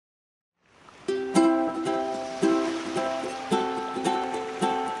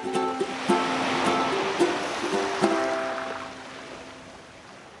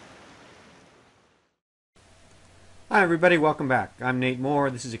Hi everybody, welcome back. I'm Nate Moore.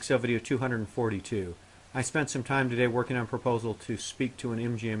 This is Excel video 242. I spent some time today working on a proposal to speak to an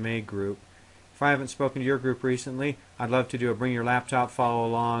MGMA group. If I haven't spoken to your group recently, I'd love to do a bring your laptop, follow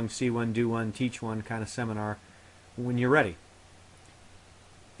along, see one, do one, teach one kind of seminar when you're ready.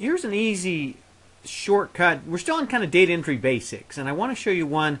 Here's an easy shortcut. We're still on kind of data entry basics, and I want to show you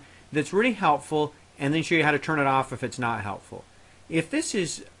one that's really helpful and then show you how to turn it off if it's not helpful. If this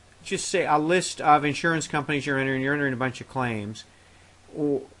is just say a list of insurance companies you're entering a bunch of claims,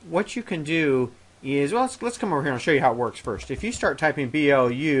 what you can do is, well, let's come over here and I'll show you how it works first. If you start typing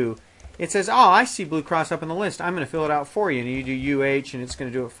BLU, it says, oh, I see Blue Cross up on the list. I'm going to fill it out for you. And you do UH and it's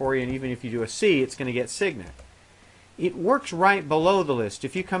going to do it for you. And even if you do a C, it's going to get Cigna. It works right below the list.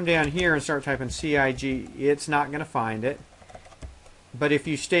 If you come down here and start typing CIG, it's not going to find it. But if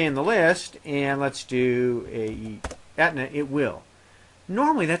you stay in the list and let's do a Aetna, it will.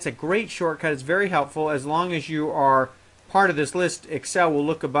 Normally that's a great shortcut. It's very helpful. As long as you are part of this list, Excel will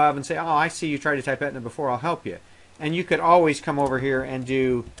look above and say, oh, I see you tried to type Aetna before, I'll help you. And you could always come over here and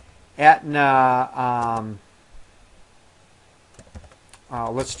do Aetna,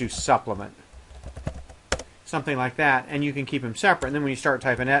 let's do supplement. Something like that, and you can keep them separate. And then when you start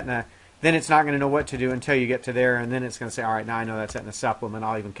typing Aetna, then it's not going to know what to do until you get to there, and then it's going to say, all right, now I know that's Aetna supplement.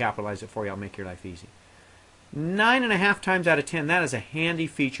 I'll even capitalize it for you. I'll make your life easy. 9.5 times out of 10, that is a handy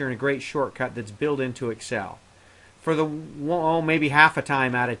feature and a great shortcut that's built into Excel. For the maybe half a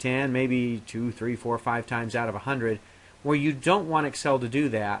time out of 10, maybe 2, 3, 4, 5 times out of 100, where you don't want Excel to do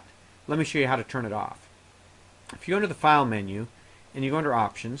that, let me show you how to turn it off. If you go into the File menu, and you go under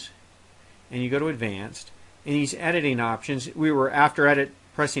Options, and you go to Advanced, and these editing options, we were after edit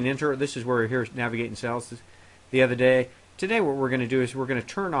pressing Enter. This is where we're here navigating cells the other day. Today what we're going to do is we're going to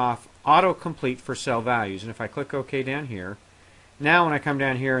turn off autocomplete for cell values. And if I click OK down here, now when I come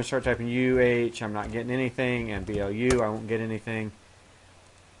down here and start typing UH, I'm not getting anything, and BLU, I won't get anything.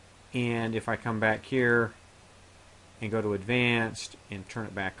 And if I come back here and go to Advanced and turn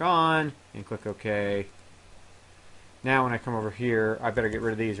it back on and click OK, now when I come over here, I better get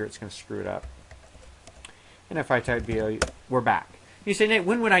rid of these or it's going to screw it up. And if I type BLU, we're back. You say, Nate,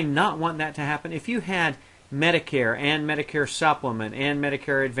 when would I not want that to happen? If you had Medicare and Medicare Supplement and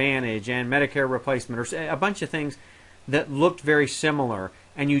Medicare Advantage and Medicare Replacement, or a bunch of things that looked very similar,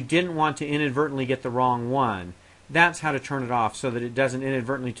 and you didn't want to inadvertently get the wrong one, that's how to turn it off so that it doesn't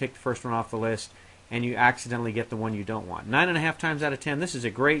inadvertently take the first one off the list and you accidentally get the one you don't want. 9.5 times out of 10, this is a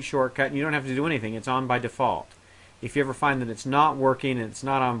great shortcut, and you don't have to do anything. It's on by default. If you ever find that it's not working and it's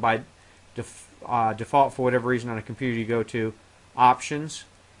not on by default for whatever reason on a computer, you go to Options,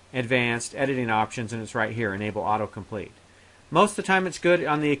 Advanced, Editing Options, and it's right here, Enable Autocomplete. Most of the time it's good.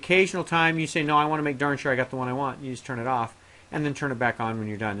 On the occasional time you say, no, I want to make darn sure I got the one I want, you just turn it off and then turn it back on when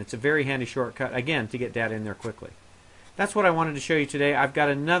you're done. It's a very handy shortcut, again, to get data in there quickly. That's what I wanted to show you today. I've got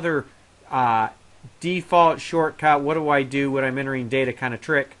another default shortcut, what do I do when I'm entering data kind of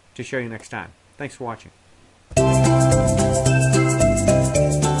trick to show you next time. Thanks for watching.